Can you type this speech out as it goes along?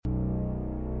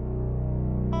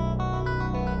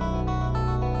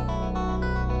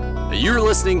You're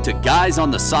listening to Guys on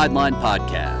the Sideline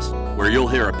podcast, where you'll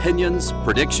hear opinions,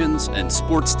 predictions, and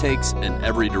sports takes in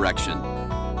every direction.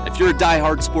 If you're a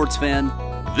diehard sports fan,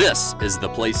 this is the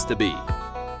place to be.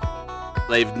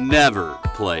 They've never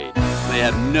played. They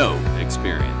have no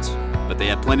experience, but they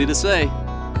have plenty to say.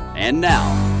 And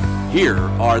now, here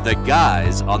are the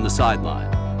Guys on the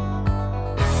Sideline.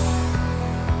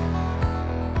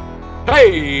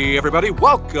 Hey, everybody.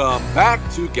 Welcome back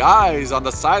to Guys on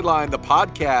the Sideline, the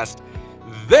podcast.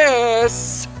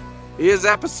 This is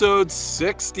episode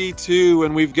 62,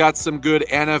 and we've got some good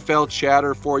NFL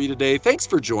chatter for you today. Thanks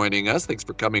for joining us. Thanks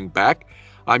for coming back.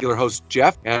 I'm your host,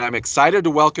 Jeff, and I'm excited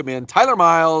to welcome in Tyler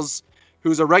Miles,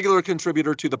 who's a regular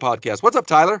contributor to the podcast. What's up,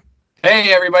 Tyler?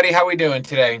 Hey, everybody. How we doing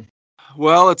today?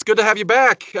 Well, it's good to have you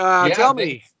back. Tell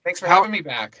me. Thanks for having me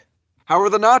back. How are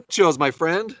the nachos, my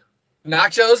friend?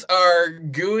 Nachos are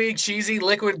gooey, cheesy,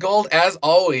 liquid gold, as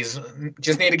always.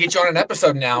 Just need to get you on an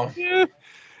episode now. Yeah.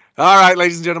 All right,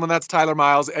 ladies and gentlemen, that's Tyler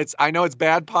Miles. I know it's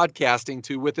bad podcasting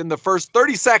to, within the first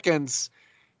 30 seconds,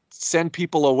 send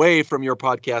people away from your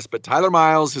podcast, but Tyler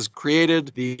Miles has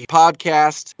created the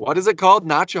podcast. What is it called?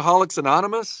 Nachoholics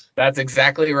Anonymous? That's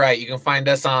exactly right. You can find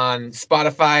us on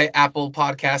Spotify, Apple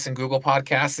Podcasts, and Google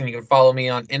Podcasts, and you can follow me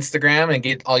on Instagram and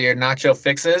get all your nacho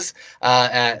fixes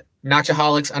at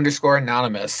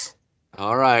Nachoholics_Anonymous.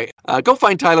 All right. Go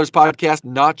find Tyler's podcast,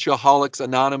 Nachoholics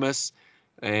Anonymous,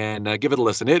 and give it a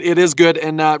listen. It is good.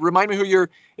 And remind me who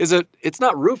it's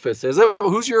not Rufus, is it?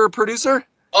 Who's your producer?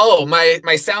 Oh,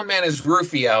 my sound man is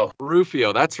Rufio.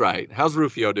 Rufio, that's right. How's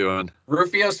Rufio doing?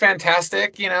 Rufio's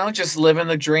fantastic, just living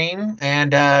the dream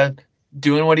and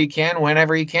doing what he can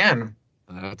whenever he can.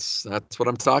 That's what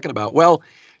I'm talking about. Well,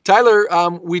 Tyler,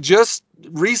 we just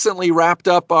recently wrapped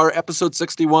up our episode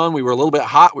 61. We were a little bit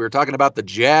hot. We were talking about the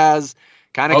Jazz.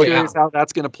 Kind of curious how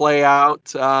that's going to play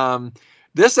out.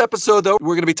 This episode, though,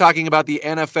 we're going to be talking about the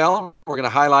NFL. We're going to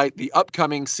highlight the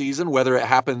upcoming season, whether it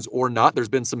happens or not. There's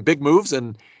been some big moves,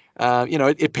 and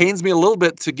it pains me a little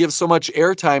bit to give so much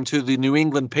airtime to the New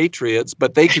England Patriots,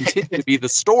 but they continue to be the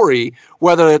story,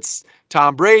 whether it's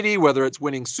Tom Brady, whether it's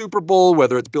winning Super Bowl,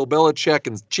 whether it's Bill Belichick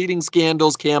and cheating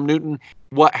scandals, Cam Newton,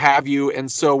 what have you. And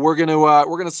so we're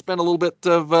gonna spend a little bit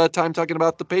of time talking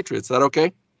about the Patriots. Is that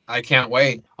okay? I can't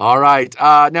wait. All right.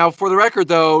 Now, for the record,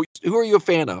 though, who are you a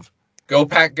fan of? Go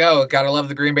Pack Go. Gotta love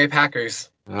the Green Bay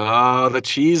Packers. Oh, the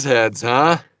Cheeseheads,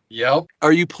 huh? Yep.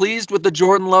 Are you pleased with the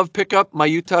Jordan Love pickup, my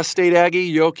Utah State Aggie?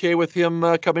 You okay with him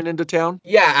coming into town?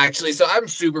 Yeah, actually. So I'm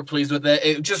super pleased with it.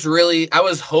 It just really, I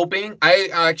was hoping, I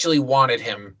actually wanted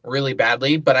him really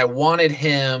badly, but I wanted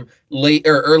him late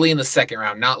or early in the second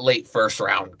round, not late first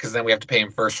round, because then we have to pay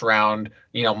him first round,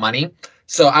 money.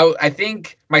 So I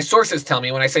think my sources tell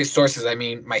me, when I say sources, I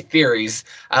mean my theories.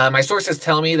 My sources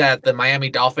tell me that the Miami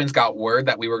Dolphins got word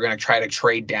that we were going to try to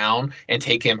trade down and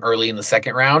take him early in the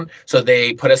second round. So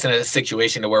they put us in a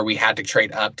situation to where we had to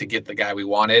trade up to get the guy we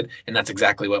wanted. And that's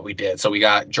exactly what we did. So we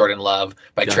got Jordan Love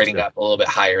by trading up a little bit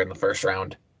higher in the first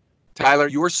round. Tyler,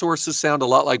 your sources sound a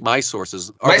lot like my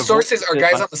sources. My sources are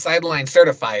Guys on the Sideline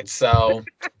certified. So...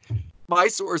 My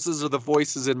sources are the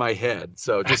voices in my head,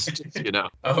 so just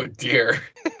Oh, dear.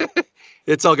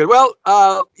 It's all good. Well,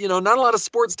 not a lot of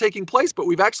sports taking place, but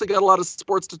we've actually got a lot of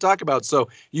sports to talk about. So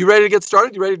you ready to get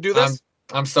started? You ready to do this?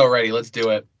 I'm so ready. Let's do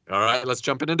it. All right, let's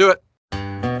jump in and do it.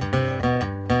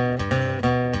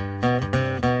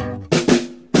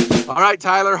 All right,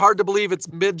 Tyler, hard to believe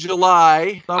it's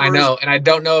mid-July. I know, and I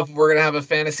don't know if we're going to have a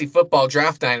fantasy football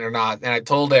draft night or not. And I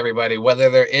told everybody, whether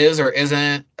there is or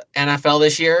isn't NFL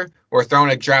this year, we're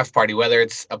throwing a draft party, whether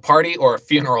it's a party or a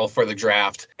funeral for the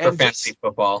draft for fantasy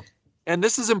football. And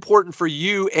this is important for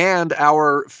you and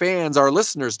our fans, our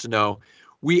listeners to know.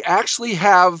 We actually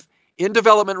have in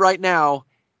development right now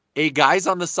a Guys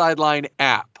on the Sideline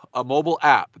app, a mobile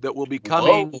app that will be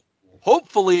coming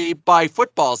hopefully by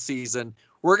football season.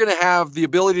 We're going to have the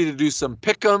ability to do some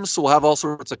pick'ems, so we'll have all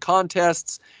sorts of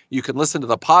contests. You can listen to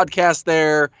the podcast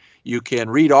there. You can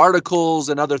read articles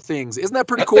and other things. Isn't that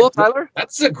pretty cool, Tyler?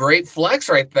 That's a great flex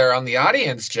right there on the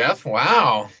audience, Jeff.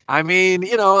 Wow. I mean,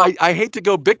 I hate to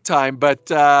go big time,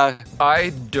 but...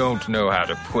 I don't know how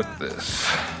to put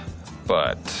this,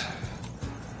 but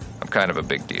I'm kind of a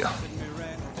big deal.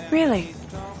 Really?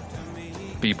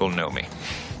 People know me.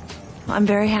 Well, I'm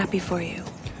very happy for you.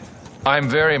 I'm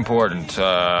very important.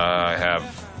 I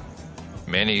have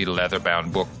many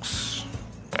leather-bound books,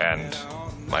 and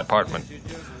my apartment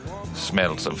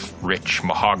smells of rich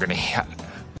mahogany.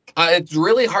 It's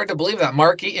really hard to believe that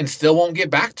Mark Eaton still won't get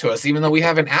back to us, even though we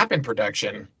have an app in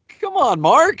production. Come on,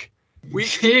 Mark.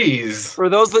 Jeez. For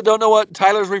those that don't know what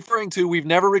Tyler's referring to, we've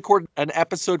never recorded an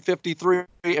episode 53,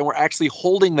 and we're actually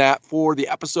holding that for the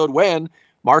episode when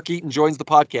Mark Eaton joins the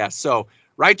podcast. So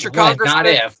write your congressman. Not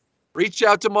if. Reach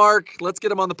out to Mark. Let's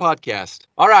get him on the podcast.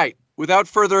 All right. Without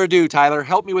further ado, Tyler,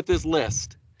 help me with this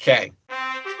list. Okay.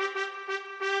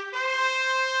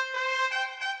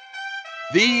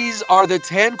 These are the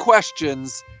 10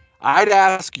 questions I'd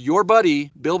ask your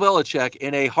buddy, Bill Belichick,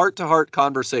 in a heart-to-heart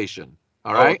conversation.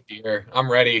 All right? Oh, dear.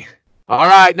 I'm ready. All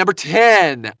right. Number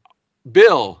 10.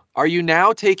 Bill, are you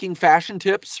now taking fashion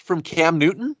tips from Cam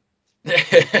Newton? No,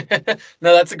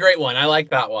 that's a great one. I like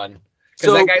that one.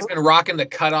 Because that guy's been rocking the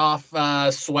cutoff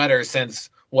sweater since,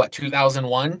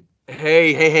 2001?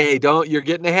 Hey, you're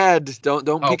getting ahead.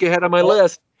 Don't peek ahead on my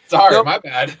list. Sorry, my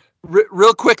bad.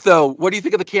 Real quick, though, what do you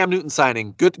think of the Cam Newton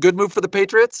signing? Good move for the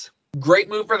Patriots? Great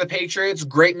move for the Patriots.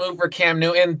 Great move for Cam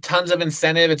Newton. Tons of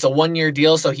incentive. It's a 1-year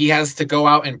deal, so he has to go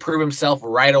out and prove himself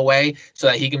right away so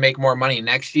that he can make more money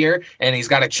next year. And he's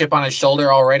got a chip on his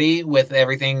shoulder already with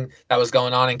everything that was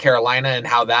going on in Carolina and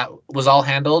how that was all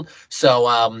handled. So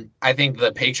I think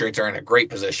the Patriots are in a great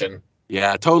position.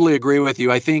 Yeah, totally agree with you.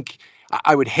 I think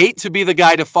I would hate to be the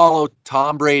guy to follow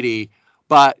Tom Brady,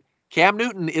 but Cam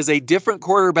Newton is a different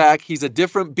quarterback. He's a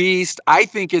different beast. I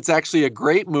think it's actually a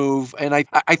great move, and I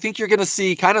think you're going to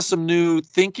see kind of some new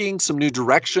thinking, some new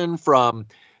direction from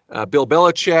Bill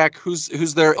Belichick.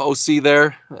 Who's their OC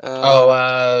there?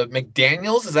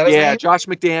 McDaniels? Is that his name? Yeah, Josh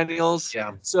McDaniels.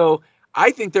 Yeah. So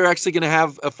I think they're actually going to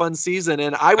have a fun season,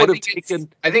 and I think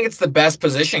it's the best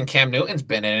position Cam Newton's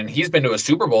been in, and he's been to a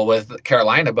Super Bowl with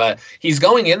Carolina, but he's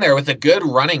going in there with a good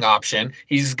running option.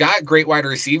 He's got great wide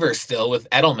receivers still with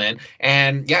Edelman,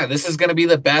 and yeah, this is going to be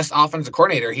the best offensive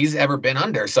coordinator he's ever been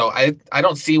under. So I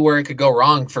don't see where it could go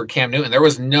wrong for Cam Newton. There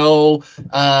was no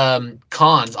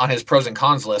cons on his pros and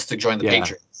cons list to join the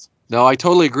Patriots. No, I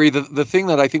totally agree. The thing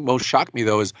that I think most shocked me,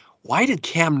 though, is why did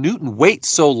Cam Newton wait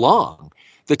so long?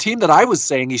 The team that I was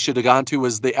saying he should have gone to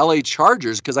was the LA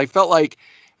Chargers, because I felt like,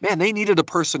 man, they needed a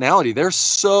personality. They're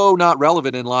so not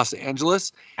relevant in Los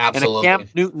Angeles. Absolutely. And a Cam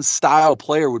Newton style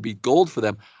player would be gold for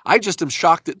them. I just am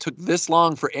shocked it took this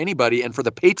long for anybody, and for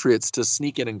the Patriots to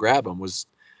sneak in and grab him was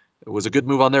a good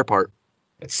move on their part.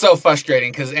 It's so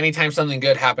frustrating because anytime something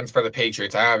good happens for the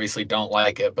Patriots, I obviously don't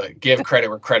like it, but give credit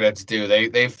where credit's due.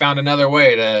 They've found another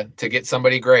way to get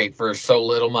somebody great for so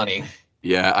little money.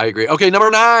 Yeah, I agree. Okay,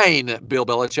 number 9, Bill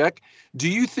Belichick. Do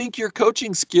you think your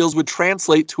coaching skills would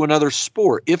translate to another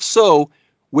sport? If so,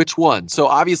 which one? So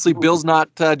obviously Bill's not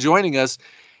joining us.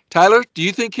 Tyler, do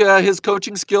you think his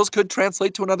coaching skills could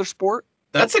translate to another sport?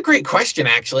 That's a great question,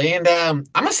 actually. And I'm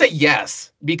going to say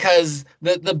yes, because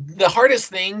the hardest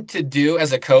thing to do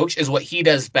as a coach is what he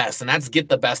does best, and that's get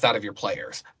the best out of your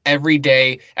players every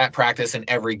day at practice and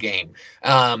every game.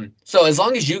 So as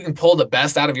long as you can pull the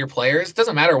best out of your players, it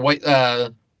doesn't matter what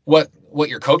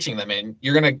you're coaching them in,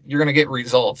 you're gonna get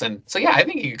results. And so, yeah, I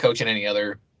think you can coach in any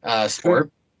other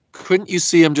sport. Couldn't you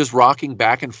see him just rocking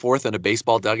back and forth in a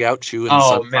baseball dugout, chewing?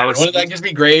 Oh man, wouldn't that just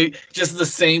be great? Just the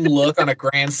same look on a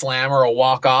grand slam or a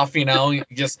walk off,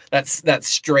 just that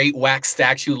straight wax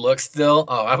statue look still.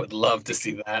 Oh, I would love to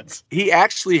see that. He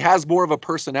actually has more of a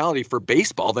personality for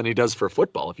baseball than he does for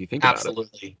football, if you think about it.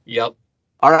 Absolutely. Yep.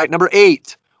 All right, number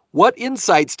 8. What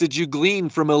insights did you glean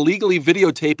from illegally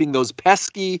videotaping those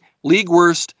pesky, league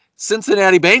worst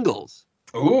Cincinnati Bengals?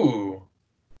 Ooh.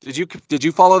 Did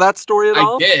you follow that story at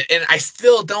all? I did, and I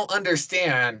still don't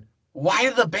understand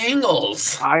why the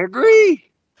Bengals. I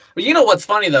agree. But you know what's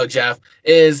funny though, Jeff,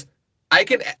 is I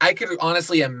could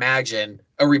honestly imagine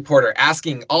a reporter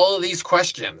asking all of these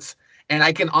questions, and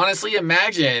I can honestly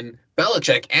imagine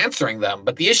Belichick answering them.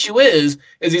 But the issue is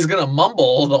he's going to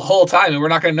mumble the whole time, and we're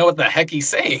not going to know what the heck he's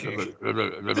saying.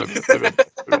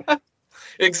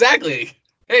 Exactly.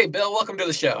 Hey, Bill, welcome to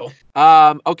the show.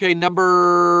 Okay,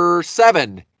 number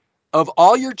 7. Of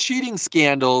all your cheating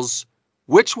scandals,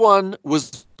 which one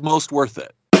was most worth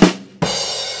it?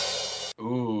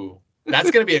 Ooh, that's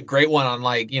going to be a great one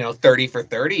on 30 for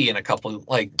 30 in a couple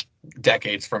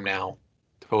decades from now.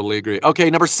 Totally agree. Okay,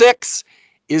 number 6.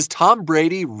 Is Tom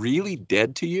Brady really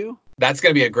dead to you? That's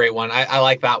going to be a great one. I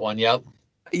like that one. Yep.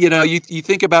 You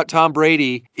think about Tom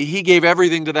Brady, he gave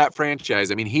everything to that franchise.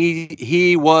 I mean,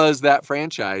 he was that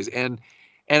franchise. And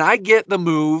I get the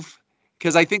move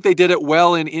because I think they did it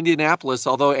well in Indianapolis,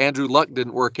 although Andrew Luck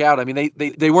didn't work out. I mean,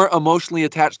 they weren't emotionally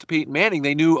attached to Peyton Manning.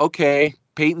 They knew, okay,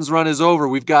 Peyton's run is over.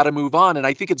 We've got to move on. And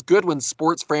I think it's good when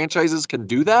sports franchises can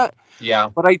do that. Yeah.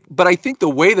 But I think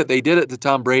the way that they did it to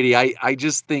Tom Brady, I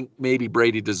just think maybe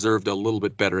Brady deserved a little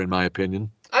bit better, in my opinion.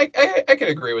 I could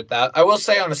agree with that. I will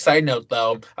say on a side note,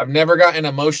 though, I've never gotten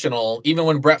emotional, even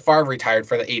when Brett Favre retired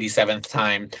for the 87th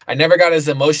time. I never got as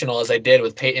emotional as I did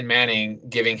with Peyton Manning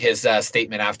giving his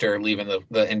statement after leaving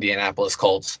the Indianapolis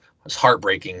Colts. It was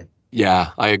heartbreaking.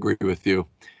 Yeah, I agree with you.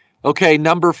 Okay,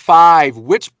 number 5.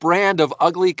 Which brand of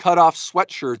ugly cutoff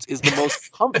sweatshirts is the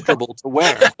most comfortable to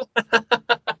wear?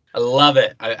 I love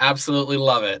it. I absolutely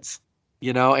love it.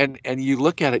 You know, and you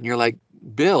look at it and you're like,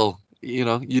 Bill, you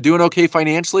know, you doing okay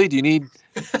financially? Do you need,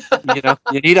 you know,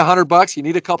 you need $100? You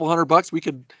need a couple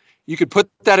 $100? You could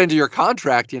put that into your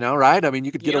contract, you know, right? I mean,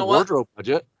 you could get a wardrobe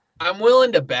budget. I'm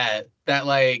willing to bet that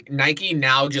like Nike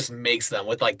now just makes them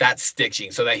with like that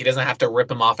stitching so that he doesn't have to rip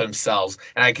them off himself.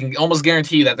 And I can almost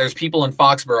guarantee you that there's people in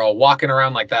Foxborough walking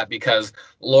around like that because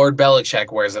Lord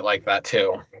Belichick wears it like that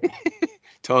too.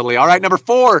 Totally. All right, number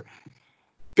 4.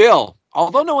 Bill,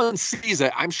 although no one sees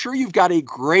it, I'm sure you've got a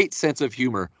great sense of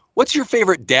humor. What's your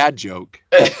favorite dad joke?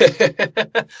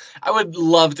 I would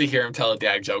love to hear him tell a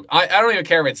dad joke. I don't even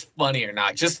care if it's funny or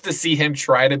not. Just to see him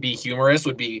try to be humorous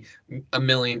would be $1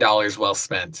 million well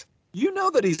spent. You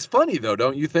know that he's funny, though,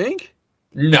 don't you think?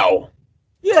 No.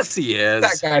 Yes, he is.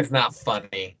 That guy's not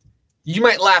funny. You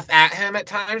might laugh at him at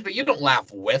times, but you don't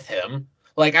laugh with him.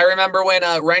 Like, I remember when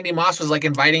Randy Moss was, like,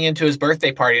 inviting him to his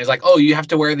birthday party. He was like, oh, you have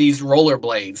to wear these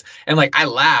rollerblades. And, like, I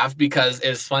laughed because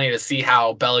it's funny to see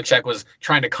how Belichick was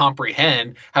trying to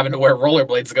comprehend having to wear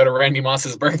rollerblades to go to Randy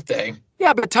Moss's birthday.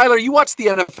 Yeah, but Tyler, you watched the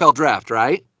NFL draft,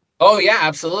 right? Oh, yeah,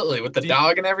 absolutely. With the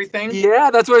dog and everything.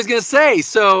 Yeah, that's what I was going to say.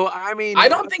 So, I mean... I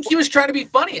don't think he was trying to be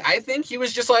funny. I think he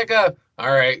was just like, all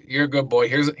right, you're a good boy.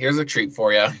 Here's a treat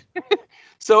for you.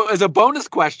 So, as a bonus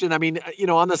question, I mean, you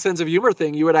know, on the sense of humor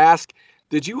thing, you would ask...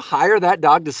 Did you hire that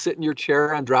dog to sit in your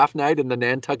chair on draft night in the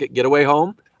Nantucket Getaway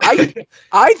Home?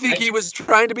 I think he was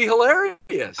trying to be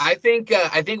hilarious. I think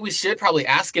we should probably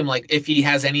ask him like if he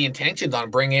has any intentions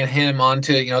on bringing him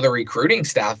onto the recruiting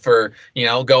staff for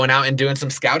going out and doing some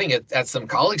scouting at some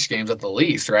college games at the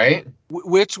least, right?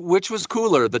 Which was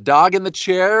cooler, the dog in the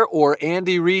chair or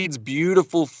Andy Reid's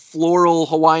beautiful floral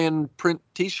Hawaiian print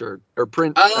T-shirt or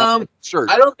print shirt?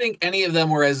 I don't think any of them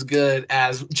were as good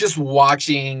as just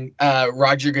watching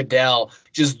Roger Goodell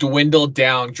just dwindle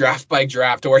down draft by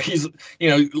draft, where he's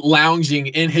lounging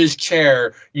in his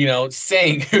chair,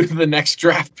 saying who the next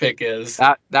draft pick is.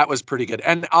 That was pretty good,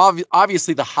 and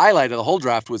obviously the highlight of the whole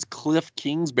draft was Cliff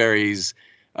Kingsbury's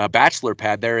bachelor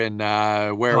pad there in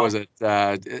where was it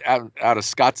out of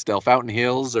Scottsdale, Fountain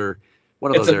Hills, or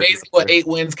one of those. It's amazing what 8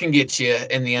 wins can get you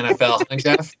in the NFL.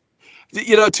 Jeff?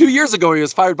 2 years ago he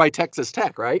was fired by Texas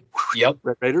Tech, right? Yep,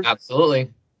 Red Raiders. Absolutely.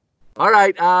 All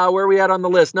right, where are we at on the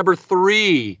list? Number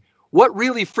 3. What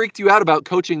really freaked you out about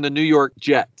coaching the New York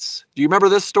Jets? Do you remember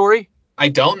this story? I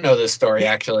don't know this story,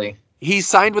 actually. He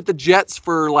signed with the Jets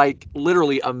for like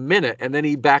literally a minute, and then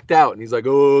he backed out, and he's like,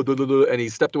 oh, and he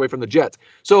stepped away from the Jets.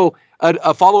 So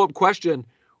a follow-up question,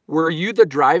 were you the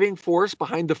driving force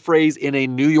behind the phrase "in a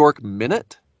New York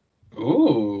minute"?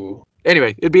 Ooh.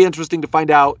 Anyway, it'd be interesting to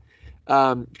find out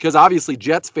because obviously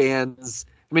Jets fans,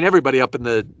 I mean, everybody up in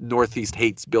the Northeast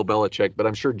hates Bill Belichick, but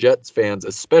I'm sure Jets fans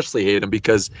especially hate him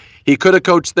because he could have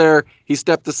coached there. He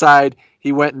stepped aside.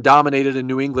 He went and dominated in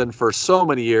New England for so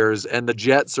many years, and the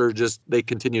Jets they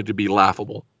continue to be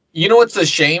laughable. You know what's a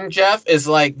shame, Jeff, is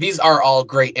like these are all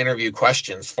great interview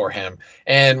questions for him.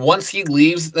 And once he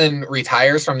leaves and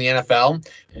retires from the NFL,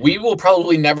 we will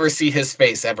probably never see his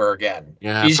face ever again.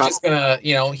 Yeah, he's just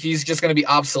gonna be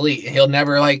obsolete. He'll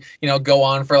never go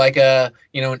on for like an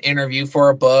interview for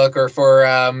a book or for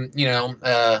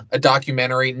a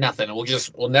documentary. Nothing.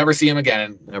 We'll never see him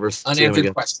again. Never see unanswered him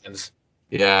again. Questions.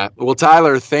 Yeah. Well,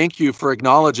 Tyler, thank you for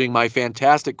acknowledging my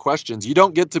fantastic questions. You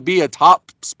don't get to be a top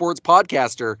sports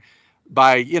podcaster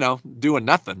by, doing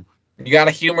nothing. You got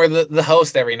to humor the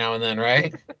host every now and then,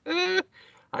 right?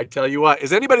 I tell you what,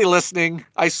 is anybody listening?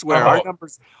 I swear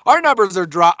our numbers are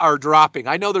dropping.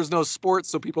 I know there's no sports,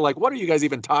 so people are like, what are you guys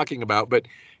even talking about? But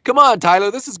come on, Tyler,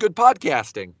 this is good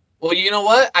podcasting. Well, you know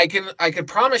what? I can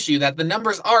promise you that the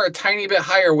numbers are a tiny bit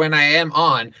higher when I am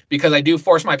on because I do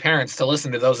force my parents to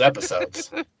listen to those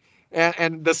episodes.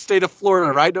 and the state of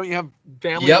Florida, right? Don't you have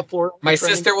family in Florida? My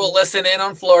sister will listen in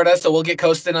on Florida, so we'll get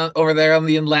coasting over there on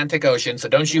the Atlantic Ocean. So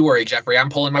don't you worry, Jeffrey. I'm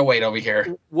pulling my weight over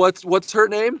here. What's her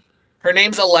name? Her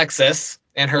name's Alexis,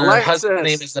 and her husband's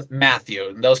name is Matthew.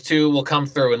 And those two will come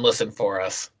through and listen for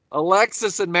us.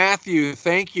 Alexis and Matthew,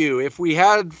 thank you. If we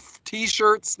had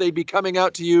T-shirts, they'd be coming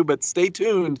out to you, but stay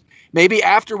tuned. Maybe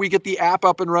after we get the app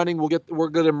up and running, we're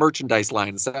good at merchandise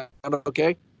line. Sound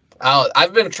okay?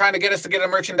 I've been trying to get us to get a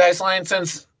merchandise line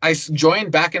since I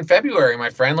joined back in February, my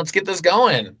friend. Let's get this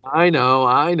going. I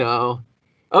know.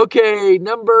 Okay,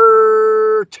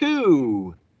 number number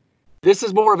 2. This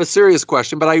is more of a serious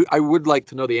question, but I would like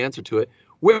to know the answer to it.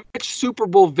 Which Super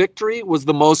Bowl victory was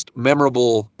the most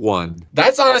memorable one?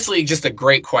 That's honestly just a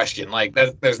great question. Like,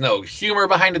 there's no humor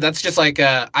behind it. That's just like,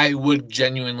 I would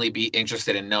genuinely be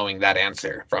interested in knowing that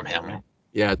answer from him.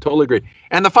 Yeah, totally agree.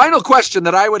 And the final question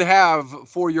that I would have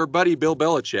for your buddy Bill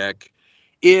Belichick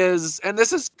is, and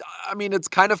this is, I mean, it's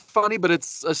kind of funny, but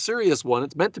it's a serious one.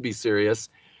 It's meant to be serious.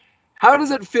 How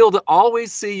does it feel to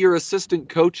always see your assistant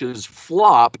coaches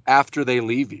flop after they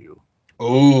leave you?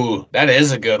 Ooh, that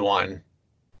is a good one.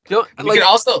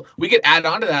 We could add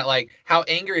on to that, like, how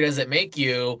angry does it make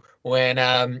you when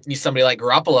somebody like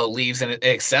Garoppolo leaves and it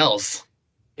excels?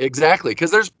 Exactly,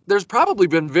 because there's probably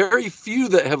been very few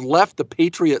that have left the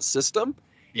Patriot system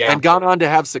and gone on to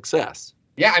have success.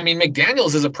 Yeah, I mean,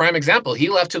 McDaniels is a prime example. He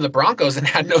left to the Broncos and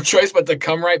had no choice but to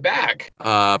come right back.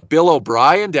 Bill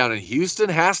O'Brien down in Houston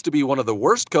has to be one of the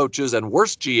worst coaches and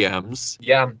worst GMs.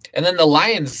 Yeah, and then the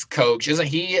Lions coach, isn't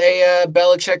he a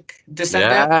Belichick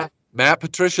descendant? Yeah. Matt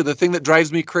Patricia, the thing that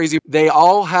drives me crazy, they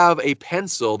all have a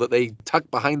pencil that they tuck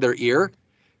behind their ear.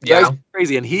 Drives me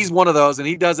crazy. And he's one of those, and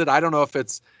he does it. I don't know if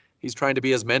he's trying to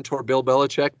be his mentor, Bill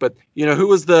Belichick, but who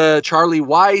was the Charlie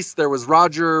Weiss? There was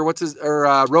Romeo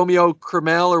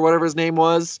Crennel or whatever his name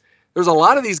was. There's a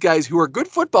lot of these guys who are good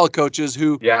football coaches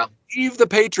who leave the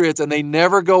Patriots and they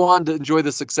never go on to enjoy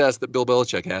the success that Bill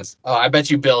Belichick has. Oh, I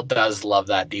bet you Bill does love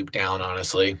that deep down,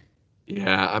 honestly.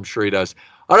 Yeah, I'm sure he does.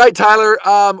 All right, Tyler,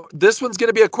 this one's going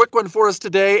to be a quick one for us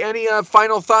today. Any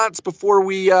final thoughts before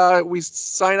we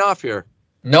sign off here?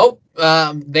 Nope.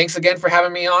 Thanks again for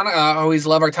having me on. I always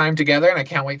love our time together, and I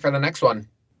can't wait for the next one.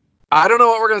 I don't know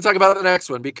what we're going to talk about in the next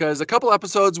one, because a couple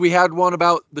episodes we had one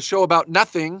about the show about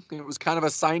nothing. It was kind of a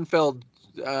Seinfeld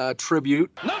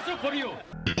tribute. Nothing for you.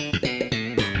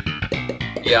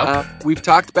 Yeah. We've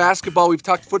talked basketball. We've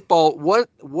talked football.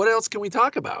 What else can we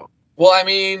talk about? Well, I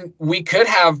mean, we could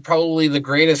have probably the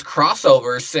greatest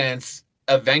crossover since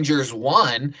Avengers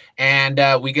 1,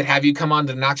 and we could have you come on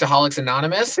to Noxaholics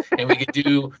Anonymous, and we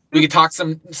could talk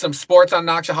some sports on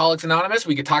Noxaholics Anonymous.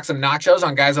 We could talk some nachos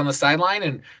on Guys on the Sideline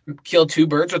and kill 2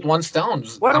 birds with 1 stone.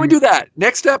 Why don't we do that?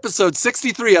 Next episode,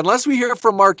 63, unless we hear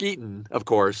from Mark Eaton, of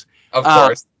course. Of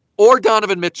course. Or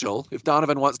Donovan Mitchell. If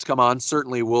Donovan wants to come on,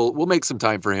 certainly we'll make some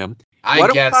time for him. I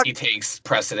guess he takes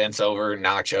precedence over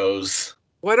nachos.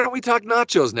 Why don't we talk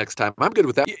nachos next time? I'm good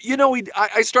with that.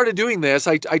 I started doing this.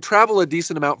 I travel a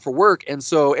decent amount for work, and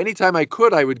so anytime I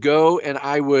could, I would go and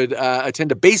I would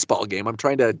attend a baseball game. I'm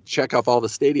trying to check off all the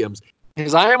stadiums,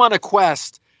 because I am on a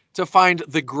quest to find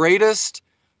the greatest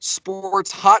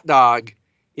sports hot dog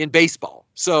in baseball.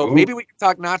 So maybe we can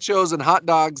talk nachos and hot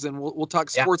dogs, and we'll talk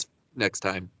sports next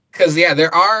time. Because,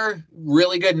 there are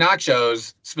really good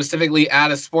nachos specifically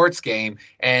at a sports game,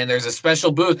 and there's a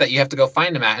special booth that you have to go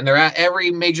find them at, and they're at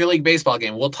every Major League Baseball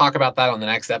game. We'll talk about that on the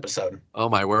next episode. Oh,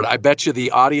 my word. I bet you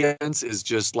the audience is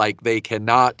just like, they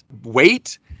cannot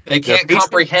wait. They can't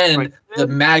comprehend the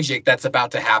magic that's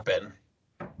about to happen.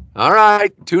 All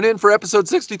right. Tune in for episode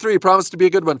 63. Promise to be a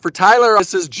good one. For Tyler,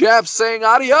 this is Jeff saying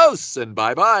adios and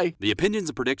bye-bye. The opinions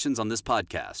and predictions on this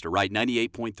podcast are right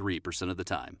 98.3% of the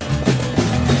time.